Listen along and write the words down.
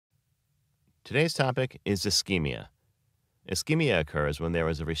Today's topic is ischemia. Ischemia occurs when there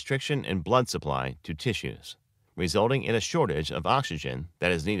is a restriction in blood supply to tissues, resulting in a shortage of oxygen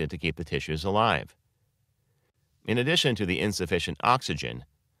that is needed to keep the tissues alive. In addition to the insufficient oxygen,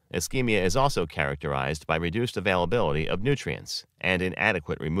 ischemia is also characterized by reduced availability of nutrients and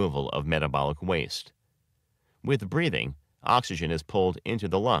inadequate removal of metabolic waste. With breathing, oxygen is pulled into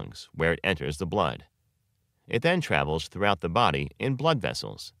the lungs where it enters the blood. It then travels throughout the body in blood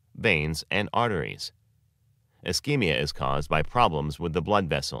vessels, veins, and arteries. Ischemia is caused by problems with the blood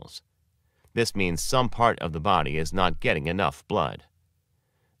vessels. This means some part of the body is not getting enough blood.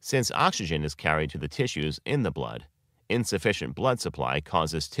 Since oxygen is carried to the tissues in the blood, insufficient blood supply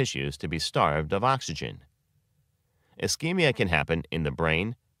causes tissues to be starved of oxygen. Ischemia can happen in the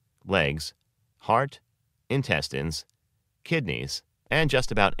brain, legs, heart, intestines, kidneys, and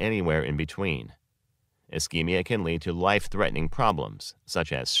just about anywhere in between. Ischemia can lead to life-threatening problems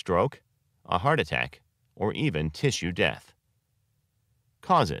such as stroke, a heart attack, or even tissue death.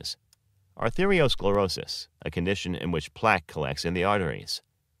 Causes: arteriosclerosis, a condition in which plaque collects in the arteries.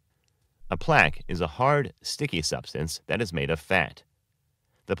 A plaque is a hard, sticky substance that is made of fat.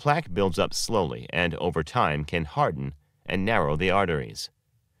 The plaque builds up slowly and over time can harden and narrow the arteries.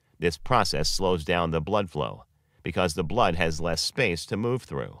 This process slows down the blood flow because the blood has less space to move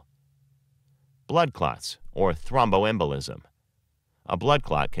through. Blood clots, or thromboembolism. A blood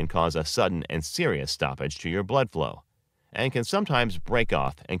clot can cause a sudden and serious stoppage to your blood flow and can sometimes break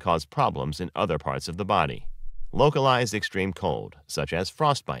off and cause problems in other parts of the body. Localized extreme cold, such as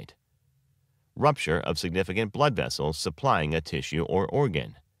frostbite. Rupture of significant blood vessels supplying a tissue or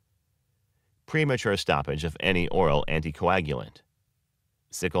organ. Premature stoppage of any oral anticoagulant.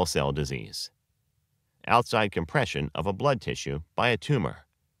 Sickle cell disease. Outside compression of a blood tissue by a tumor.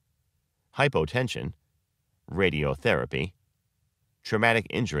 Hypotension, radiotherapy, traumatic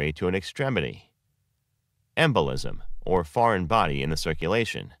injury to an extremity, embolism, or foreign body in the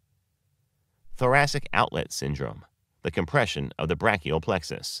circulation, thoracic outlet syndrome, the compression of the brachial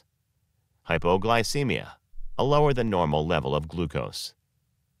plexus, hypoglycemia, a lower than normal level of glucose.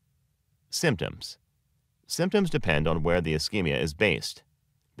 Symptoms. Symptoms depend on where the ischemia is based.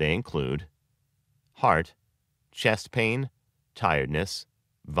 They include heart, chest pain, tiredness,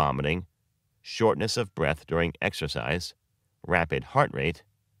 vomiting, shortness of breath during exercise, rapid heart rate,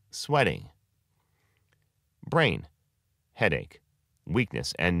 sweating. Brain, headache,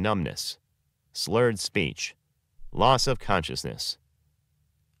 weakness and numbness, slurred speech, loss of consciousness.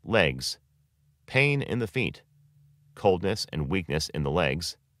 Legs, pain in the feet, coldness and weakness in the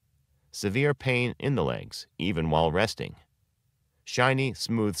legs, severe pain in the legs, even while resting. Shiny,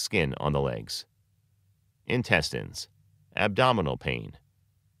 smooth skin on the legs. Intestines, abdominal pain,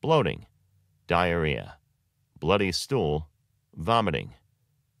 bloating, diarrhea, bloody stool, vomiting.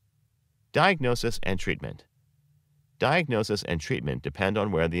 Diagnosis and treatment. Diagnosis and treatment depend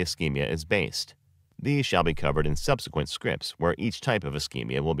on where the ischemia is based. These shall be covered in subsequent scripts where each type of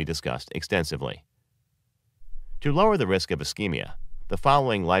ischemia will be discussed extensively. To lower the risk of ischemia, the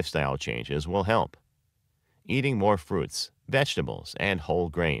following lifestyle changes will help. Eating more fruits, vegetables, and whole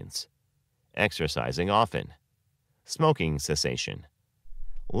grains. Exercising often. Smoking cessation.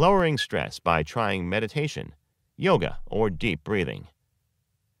 Lowering stress by trying meditation, yoga, or deep breathing.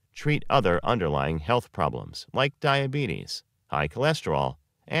 Treat other underlying health problems like diabetes, high cholesterol,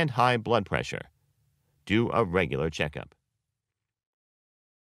 and high blood pressure. Do a regular checkup.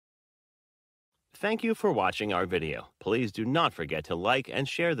 Thank you for watching our video. Please do not forget to like and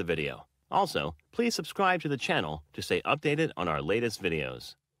share the video. Also, please subscribe to the channel to stay updated on our latest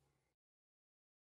videos.